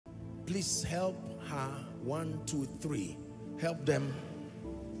Please help her. 1, 2, 3. Help them.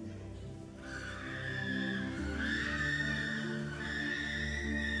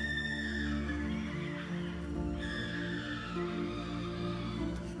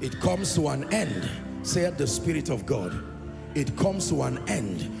 It comes to an end, saith the Spirit of God. It comes to an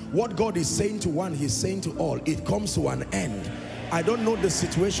end. What God is saying to one, he's saying to all. It comes to an end. I don't know the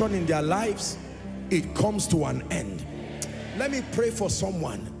situation in their lives. It comes to an end. Let me pray for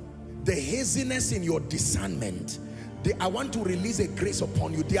someone. The haziness in your discernment, I want to release a grace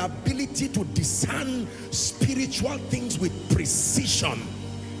upon you. The ability to discern spiritual things with precision,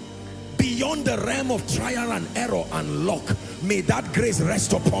 beyond the realm of trial and error and luck. May that grace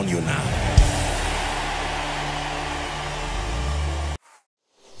rest upon you now.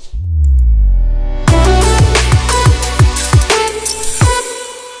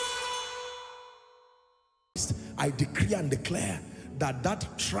 I decree and declare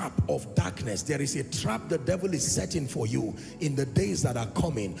that trap of darkness, there is a trap the devil is setting for you in the days that are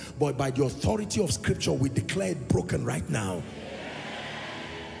coming, but by the authority of scripture we declare it broken right now.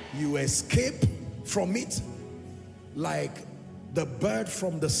 You escape from it like the bird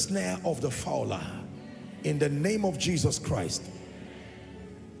from the snare of the fowler, in the name of Jesus Christ.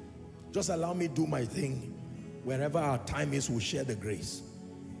 Just allow me to do my thing. Wherever our time is, we'll share the grace.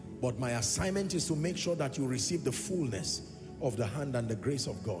 But my assignment is to make sure that you receive the fullness of the hand and the grace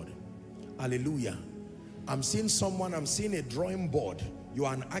of God. Hallelujah. I'm seeing someone, I'm seeing a drawing board. You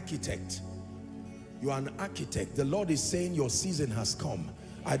are an architect. You are an architect. The Lord is saying your season has come.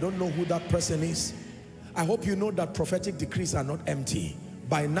 I don't know who that person is. I hope you know that prophetic decrees are not empty.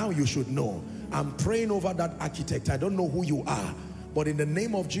 By now you should know. I'm praying over that architect. I don't know who you are, but in the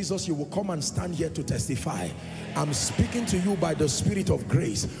name of Jesus, you will come and stand here to testify. I'm speaking to you by the Spirit of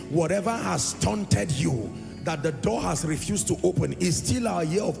grace. Whatever has stunted you, that the door has refused to open, is still our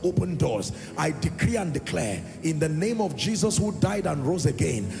year of open doors. I decree and declare, in the name of Jesus who died and rose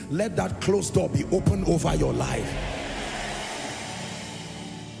again, let that closed door be open over your life.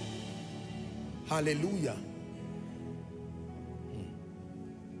 Hallelujah.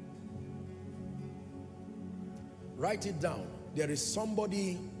 Write it down. There is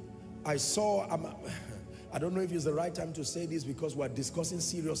somebody I saw. I don't know if it's the right time to say this because we're discussing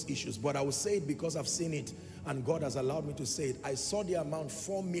serious issues, but I will say it because I've seen it and God has allowed me to say it. I saw the amount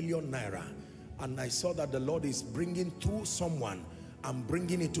 4 million naira, and I saw that the Lord is bringing through someone. I'm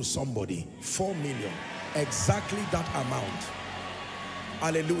bringing it to somebody. 4 million. Exactly that amount.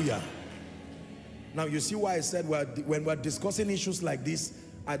 Hallelujah. Now you see why I said when we're discussing issues like this,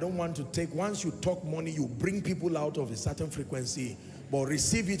 I don't want to take, once you talk money, you bring people out of a certain frequency, but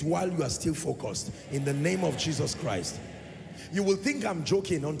receive it while you are still focused in the name of Jesus Christ. You will think I'm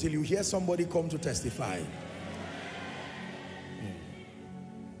joking until you hear somebody come to testify.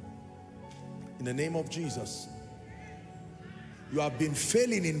 In the name of Jesus. You have been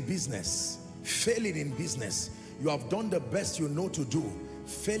failing in business. Failing in business. You have done the best you know to do.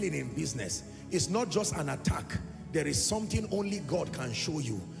 Failing in business. It's not just an attack. There is something only God can show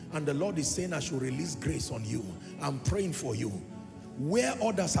you. And the Lord is saying I should release grace on you. I'm praying for you. Where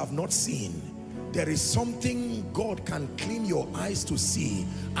others have not seen, there is something God can clean your eyes to see.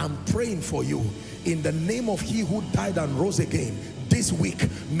 I'm praying for you. In the name of He who died and rose again, this week,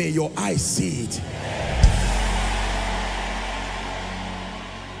 may your eyes see it.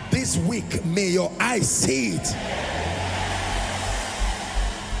 This week, may your eyes see it.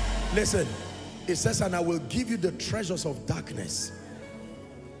 Listen. It says, and I will give you the treasures of darkness.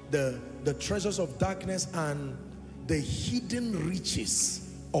 The treasures of darkness and the hidden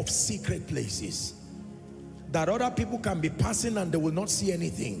riches of secret places. That other people can be passing and they will not see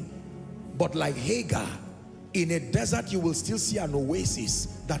anything. But like Hagar, in a desert you will still see an oasis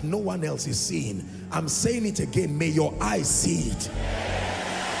that no one else is seeing. I'm saying it again, may your eyes see it.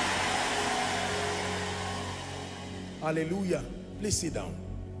 Hallelujah. Please sit down.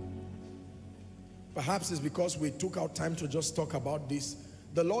 Perhaps it's because we took our time to just talk about this.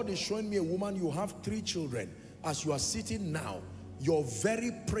 The Lord is showing me a woman, you have 3 children. As you are sitting now, your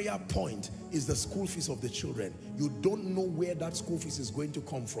very prayer point is the school fees of the children. You don't know where that school fees is going to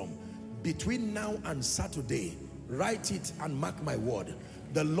come from. Between now and Saturday, write it and mark my word.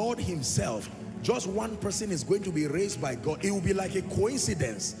 The Lord Himself, just one person is going to be raised by God. It will be like a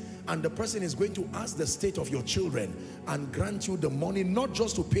coincidence. And the person is going to ask the state of your children and grant you the money, not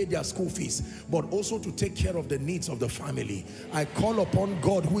just to pay their school fees, but also to take care of the needs of the family. I call upon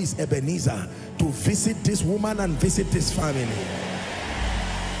God, who is Ebenezer, to visit this woman and visit this family.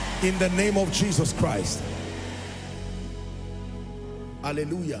 In the name of Jesus Christ.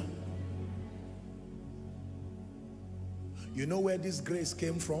 Hallelujah. You know where this grace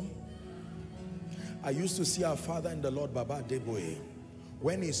came from? I used to see our father in the Lord, Baba Deboe.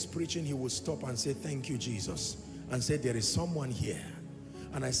 When he's preaching, he would stop and say, thank you, Jesus. And say, there is someone here.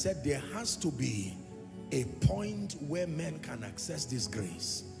 And I said, there has to be a point where men can access this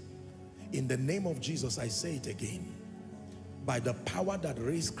grace. In the name of Jesus, I say it again. By the power that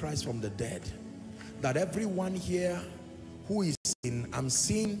raised Christ from the dead, that everyone here who is in, I'm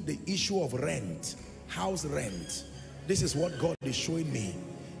seeing the issue of rent, house rent. This is what God is showing me.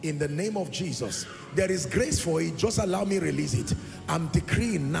 In the name of Jesus, there is grace for it. Just allow me release it. I'm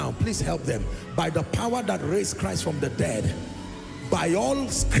decreeing now, please help them. By the power that raised Christ from the dead, by all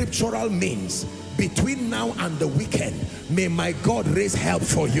scriptural means, between now and the weekend, may my God raise help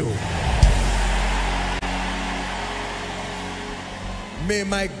for you. May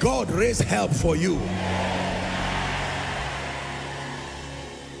my God raise help for you.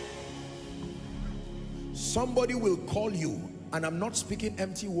 Somebody will call you, and I'm not speaking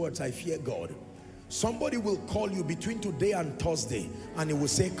empty words, I fear God. Somebody will call you between today and Thursday, and he will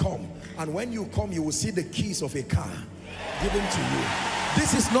say, come. And when you come, you will see the keys of a car given to you.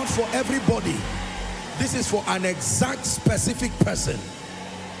 This is not for everybody. This is for an exact specific person.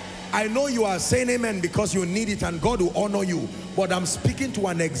 I know you are saying amen because you need it and God will honor you, but I'm speaking to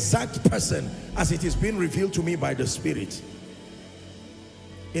an exact person as it is being revealed to me by the Spirit.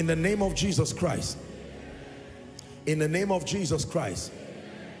 In the name of Jesus Christ. In the name of Jesus Christ.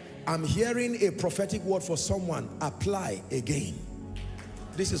 I'm hearing a prophetic word for someone. Apply again.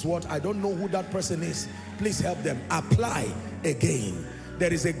 This is what, I don't know who that person is. Please help them. Apply again.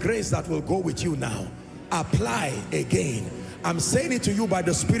 There is a grace that will go with you now. Apply again. I'm saying it to you by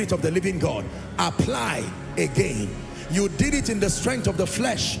the Spirit of the living God. Apply again. You did it in the strength of the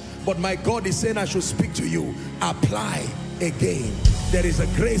flesh, but my God is saying I should speak to you. Apply again. There is a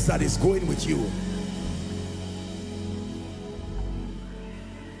grace that is going with you.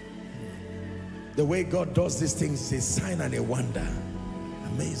 The way God does these things is a sign and a wonder.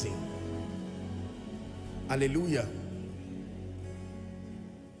 Amazing. Hallelujah.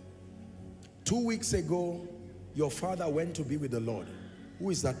 2 weeks ago, your father went to be with the Lord.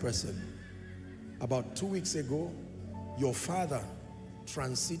 Who is that person? About 2 weeks ago, your father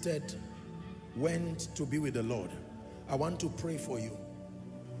transited, went to be with the Lord. I want to pray for you.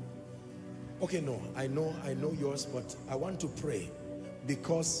 Okay, no, I know yours, but I want to pray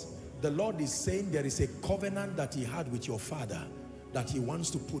because the Lord is saying there is a covenant that he had with your father that he wants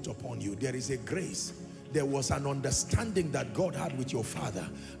to put upon you. There is a grace. There was an understanding that God had with your father,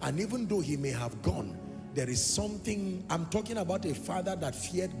 and even though he may have gone, there is something. I'm talking about a father that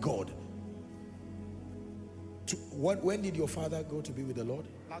feared God. When did your father go to be with the Lord?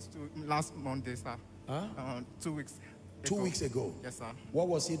 Last Monday, sir. Huh? 2 weeks. 2 weeks ago? Yes, sir. What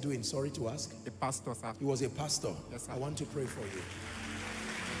was he doing? Sorry to ask. A pastor, sir. He was a pastor. Yes, sir. I want to pray for you.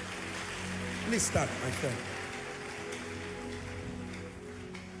 Please stand, my friend.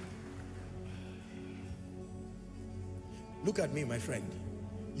 Look at me, my friend.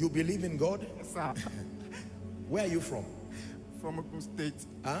 You believe in God? Yes, sir. Where are you from? From Ogun State.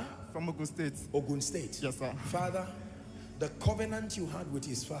 Huh? From Ogun State. Ogun State. Yes, sir. Father, the covenant you had with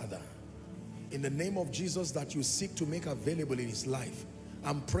his father, in the name of Jesus that you seek to make available in his life,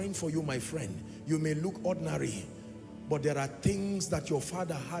 I'm praying for you, my friend. You may look ordinary, but there are things that your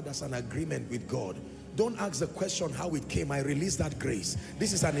father had as an agreement with God. Don't ask the question how it came. I release that grace.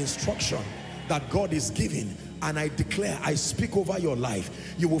 This is an instruction that God is giving, and I declare, I speak over your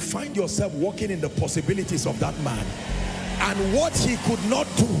life. You will find yourself walking in the possibilities of that man, and what he could not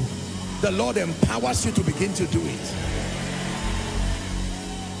do, the Lord empowers you to begin to do it.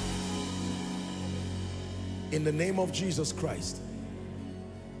 In the name of Jesus Christ.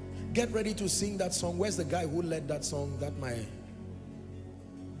 Get ready to sing that song. Where's the guy who led that song?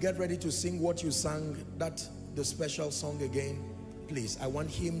 Get ready to sing what you sang, the special song again. Please, I want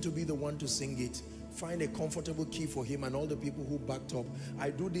him to be the one to sing it. Find a comfortable key for him and all the people who backed up. I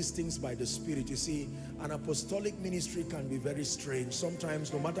do these things by the Spirit. You see, an apostolic ministry can be very strange.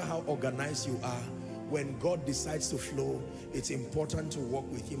 Sometimes, no matter how organized you are, when God decides to flow, it's important to walk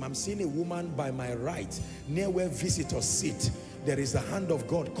with him. I'm seeing a woman by my right, near where visitors sit. There is the hand of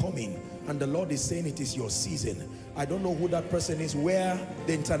God coming, and the Lord is saying it is your season. I don't know who that person is, where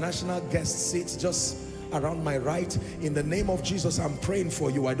the international guest sits, just around my right. In the name of Jesus, I'm praying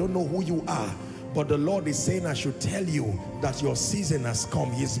for you. I don't know who you are, but the Lord is saying I should tell you that your season has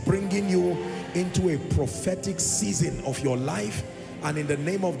come. He's bringing you into a prophetic season of your life, and in the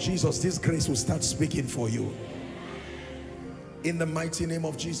name of Jesus, this grace will start speaking for you. In the mighty name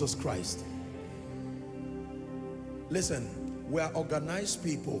of Jesus Christ. Listen, we are organized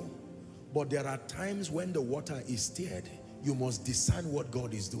people, but there are times when the water is stirred. You must discern what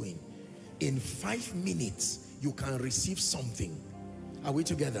God is doing. In 5 minutes, you can receive something. Are we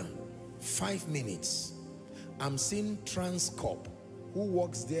together? 5 minutes. I'm seeing Transcorp. Who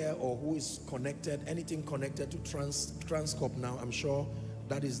works there or who is connected, anything connected to Transcorp now? I'm sure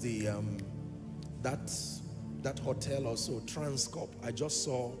that is the, that hotel also, Transcorp. I just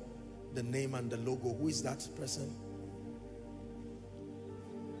saw the name and the logo. Who is that person?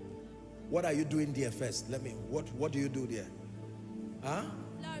 What are you doing there first? What do you do there? Huh?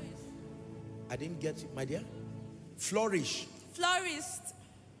 Flourish. I didn't get it, my dear. Flourish. Florist.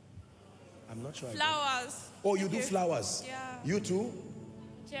 I'm not sure. Flowers. Oh, you do flowers? Yeah. You too?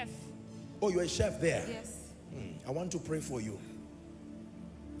 Chef. Oh, you're a chef there? Yes. I want to pray for you.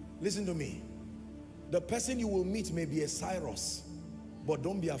 Listen to me. The person you will meet may be a Cyrus, but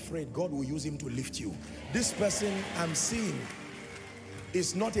don't be afraid. God will use him to lift you. This person I'm seeing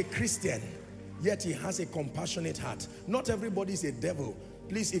is not a Christian, yet he has a compassionate heart. Not everybody is a devil.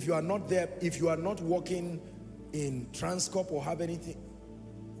 Please, if you are not there, if you are not working in Transcorp or have anything,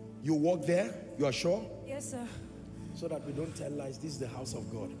 you work there, you are sure? Yes, sir. So that we don't tell lies. This is the house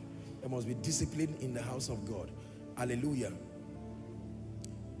of God. There must be discipline in the house of God. Hallelujah.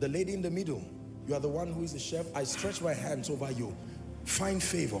 The lady in the middle, you are the one who is the chef. I stretch my hands over you. Find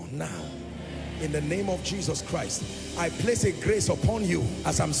favor now. In the name of Jesus Christ, I place a grace upon you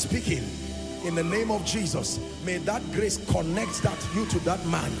as I'm speaking. In the name of Jesus, may that grace connect you to that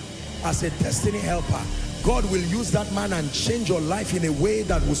man as a destiny helper. God will use that man and change your life in a way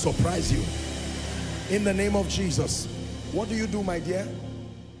that will surprise you. In the name of Jesus. What do you do, my dear?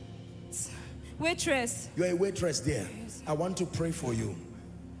 Waitress. You're a waitress there. I want to pray for you.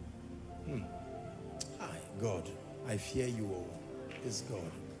 God, I fear you, oh, this God.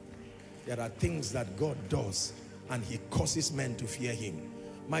 There are things that God does and he causes men to fear him.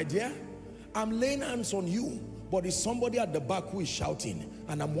 My dear, I'm laying hands on you, but there's somebody at the back who is shouting,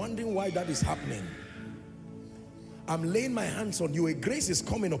 and I'm wondering why that is happening. I'm laying my hands on you. A grace is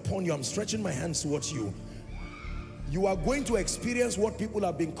coming upon you. I'm stretching my hands towards you. You are going to experience what people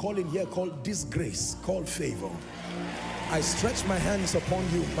have been calling here, called disgrace, called favor. I stretch my hands upon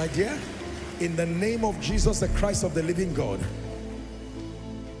you, my dear, in the name of Jesus, the Christ of the living God.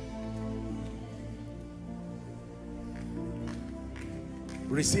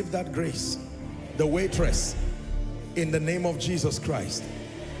 Receive that grace. The waitress, in the name of Jesus Christ.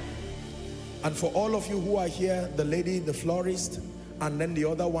 And for all of you who are here, the lady, the florist, and then the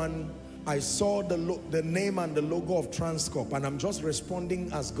other one, I saw the name and the logo of Transcorp, and I'm just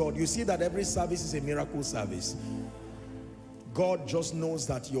responding as God. You see that every service is a miracle service. God just knows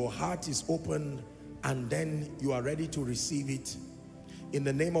that your heart is open and then you are ready to receive it. In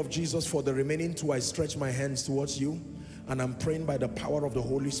the name of Jesus, for the remaining two, I stretch my hands towards you, and I'm praying by the power of the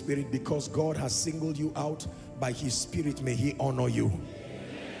Holy Spirit, because God has singled you out by his Spirit. May he honor you.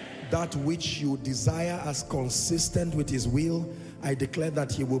 That which you desire as consistent with his will, I declare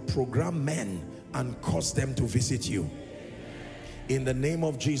that he will program men and cause them to visit you. In the name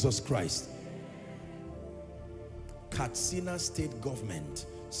of Jesus Christ. Katsina State Government.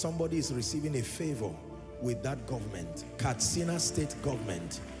 Somebody is receiving a favor with that government. Katsina State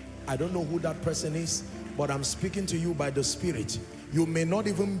Government. I don't know who that person is, but I'm speaking to you by the Spirit. You may not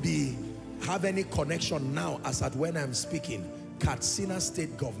even have any connection now as at when I'm speaking. Katsina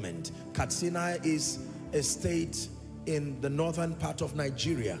State Government. Katsina is a state in the northern part of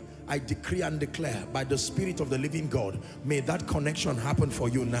Nigeria. I decree and declare by the Spirit of the living God, may that connection happen for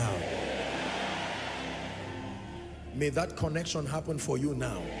you now. May that connection happen for you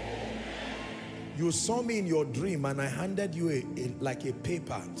now. You saw me in your dream and I handed you like a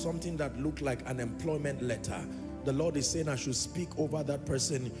paper, something that looked like an employment letter. The Lord is saying I should speak over that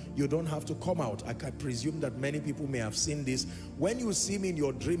person. You don't have to come out. I can presume that many people may have seen this. When you see me in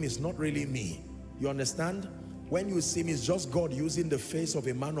your dream, it's not really me. You understand? When you see me, it's just God using the face of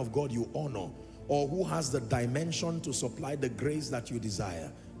a man of God you honor, or who has the dimension to supply the grace that you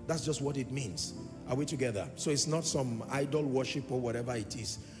desire. That's just what it means. Are we together? So it's not some idol worship or whatever it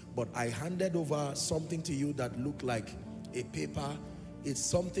is. But I handed over something to you that looked like a paper. It's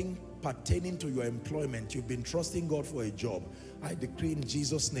something pertaining to your employment. You've been trusting God for a job. I decree in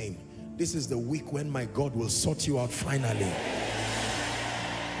Jesus' name, this is the week when my God will sort you out finally.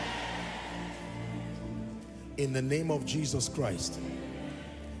 In the name of Jesus Christ.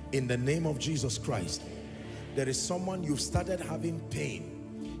 In the name of Jesus Christ. There is someone, you've started having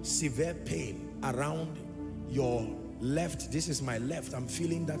pain, severe pain around your left. This is my left. I'm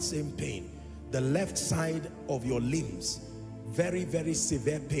feeling that same pain. The left side of your limbs. Very, very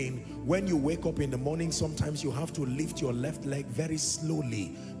severe pain. When you wake up in the morning, sometimes you have to lift your left leg very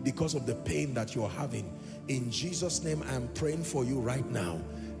slowly because of the pain that you're having. In Jesus' name, I'm praying for you right now.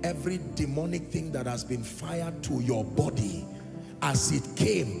 Every demonic thing that has been fired to your body, as it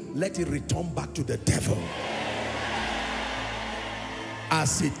came, let it return back to the devil.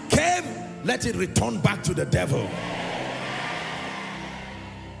 As it came, let it return back to the devil.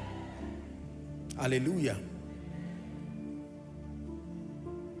 Hallelujah.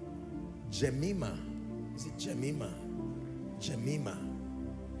 Jemima. Is it Jemima? Jemima.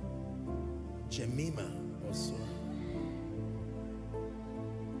 Jemima also.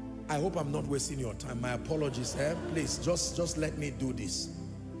 I hope I'm not wasting your time. My apologies. Please, just let me do this.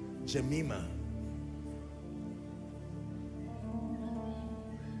 Jemima.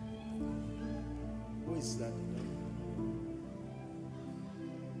 Who is that?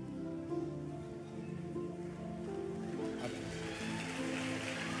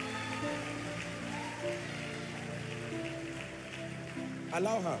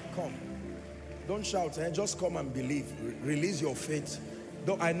 Allow her, come. Don't shout, just come and believe. Release your faith.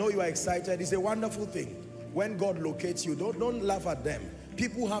 I know you are excited. It's a wonderful thing. When God locates you, don't laugh at them.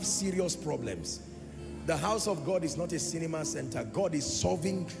 People have serious problems. The house of God is not a cinema center. God is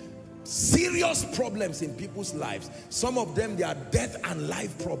solving serious problems in people's lives. Some of them, they are death and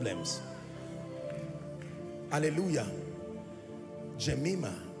life problems. Hallelujah.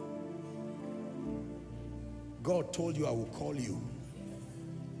 Jemima. God told you I will call you.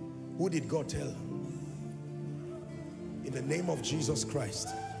 Who did God tell? In the name of Jesus Christ,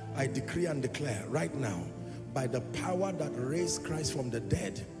 I decree and declare right now, by the power that raised Christ from the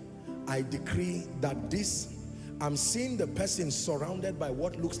dead, I decree that this, I'm seeing the person surrounded by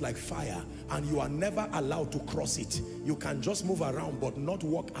what looks like fire, and you are never allowed to cross it. You can just move around but not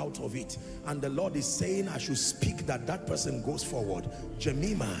walk out of it. And the Lord is saying I should speak that that person goes forward.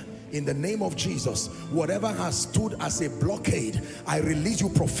 Jemima, in the name of Jesus, whatever has stood as a blockade, I release you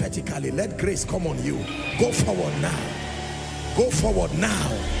prophetically. Let grace come on you. Go forward now. Go forward now.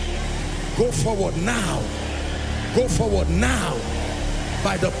 Go forward now. Go forward now.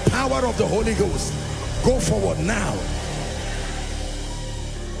 By the power of the Holy Ghost, go forward now.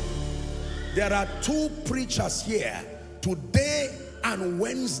 There are two preachers here. Today and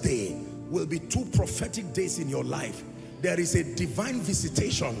Wednesday will be two prophetic days in your life. There is a divine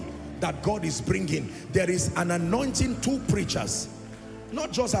visitation that God is bringing. There is an anointing, two preachers.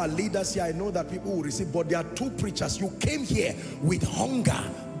 Not just our leaders here, I know that people will receive, but there are two preachers. You came here with hunger.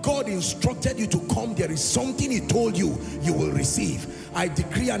 God instructed you to come. There is something He told you, you will receive. I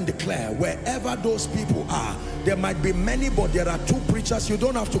decree and declare, wherever those people are, there might be many, but there are two preachers. You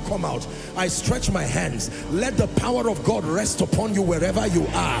don't have to come out. I stretch my hands. Let the power of God rest upon you wherever you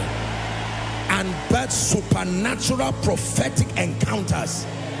are, and birth supernatural prophetic encounters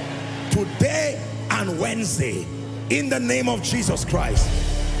today and Wednesday, in the name of Jesus Christ.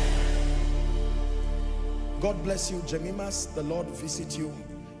 God bless you, Jemimas. The Lord visit you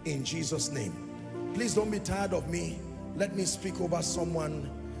in Jesus' name. Please don't be tired of me. Let me speak over someone.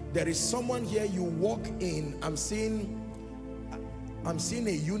 There is someone here, you walk in, I'm seeing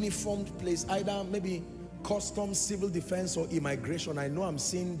a uniformed place, either maybe customs, civil defense, or immigration. I know I'm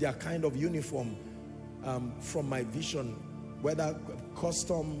seeing their kind of uniform from my vision, whether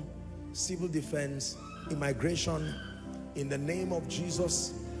custom, civil defense, immigration. In the name of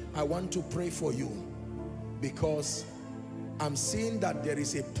Jesus, I want to pray for you, because I'm seeing that there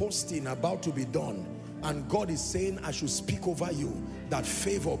is a posting about to be done, and God is saying I should speak over you that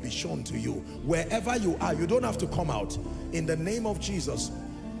favor be shown to you. Wherever you are, you don't have to come out. In the name of Jesus.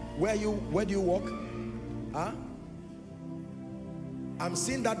 Where do you walk? Huh? I'm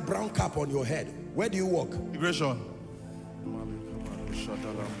seeing that brown cap on your head. Where do you walk? Immigration.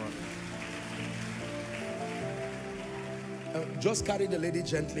 Just carry the lady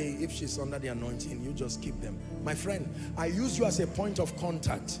gently. If she's under the anointing, you just keep them. My friend, I use you as a point of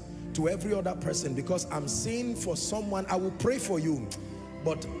contact to every other person, because I'm seeing for someone, I will pray for you,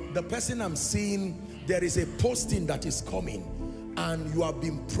 but the person I'm seeing, there is a posting that is coming, and you have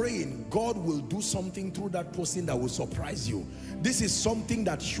been praying. God will do something through that posting that will surprise you. This is something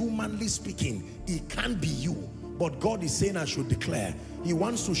that, humanly speaking, it can't be you, but God is saying I should declare. He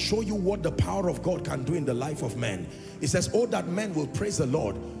wants to show you what the power of God can do in the life of men. He says, oh, that men will praise the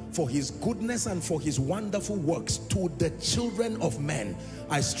Lord for His goodness and for His wonderful works to the children of men.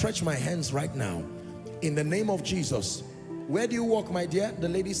 I stretch my hands right now in the name of Jesus. Where do you walk, my dear? The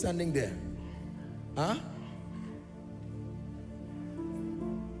lady standing there. Huh?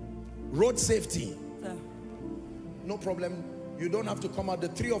 Road safety. Yeah. No problem. You don't have to come out. The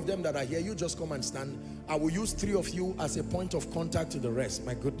three of them that are here, you just come and stand. I will use three of you as a point of contact to the rest.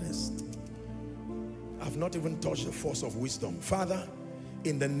 My goodness. I've not even touched the force of wisdom. Father,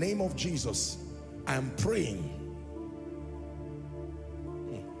 in the name of Jesus, I am praying.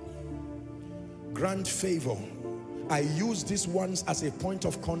 grant favor. I use these ones as a point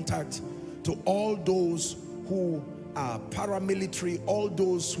of contact to all those who are paramilitary, all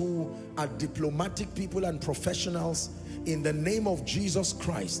those who are diplomatic people and professionals. In the name of Jesus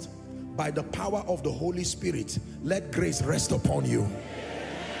Christ, by the power of the Holy Spirit, let grace rest upon you.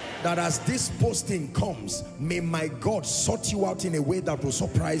 That as this posting comes, may my God sort you out in a way that will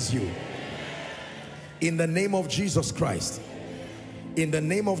surprise you. In the name of Jesus Christ. In the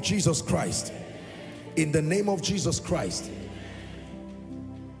name of Jesus Christ. In the name of Jesus Christ.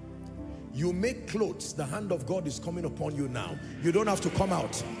 You make clothes, the hand of God is coming upon you now. You don't have to come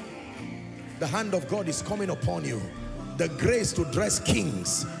out. The hand of God is coming upon you. The grace to dress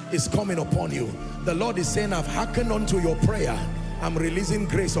kings is coming upon you. The Lord is saying, I've hearkened unto your prayer. I'm releasing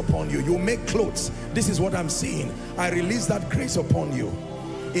grace upon you. You make clothes. This is what I'm seeing. I release that grace upon you.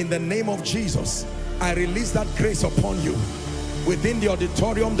 In the name of Jesus, I release that grace upon you. Within the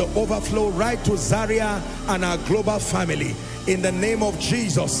auditorium, the overflow, right to Zaria and our global family. In the name of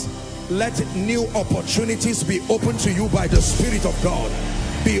Jesus, let new opportunities be open to you by the Spirit of God.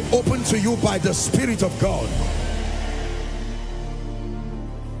 Be open to you by the Spirit of God.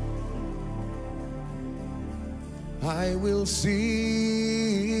 I will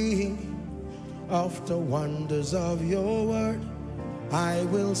sing of the wonders of your word. I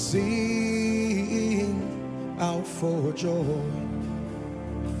will sing out for joy.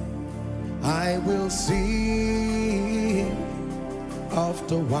 I will sing of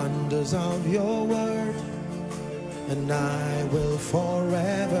the wonders of your word, and I will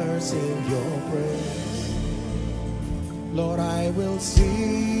forever sing your praise. Lord, I will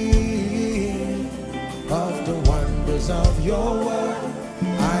sing of the wonders of your word.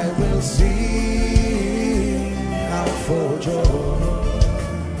 I will sing out for joy.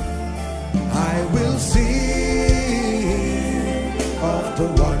 I will sing of the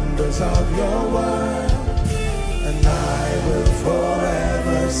wonders of your word, and I will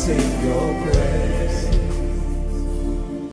forever sing your praise.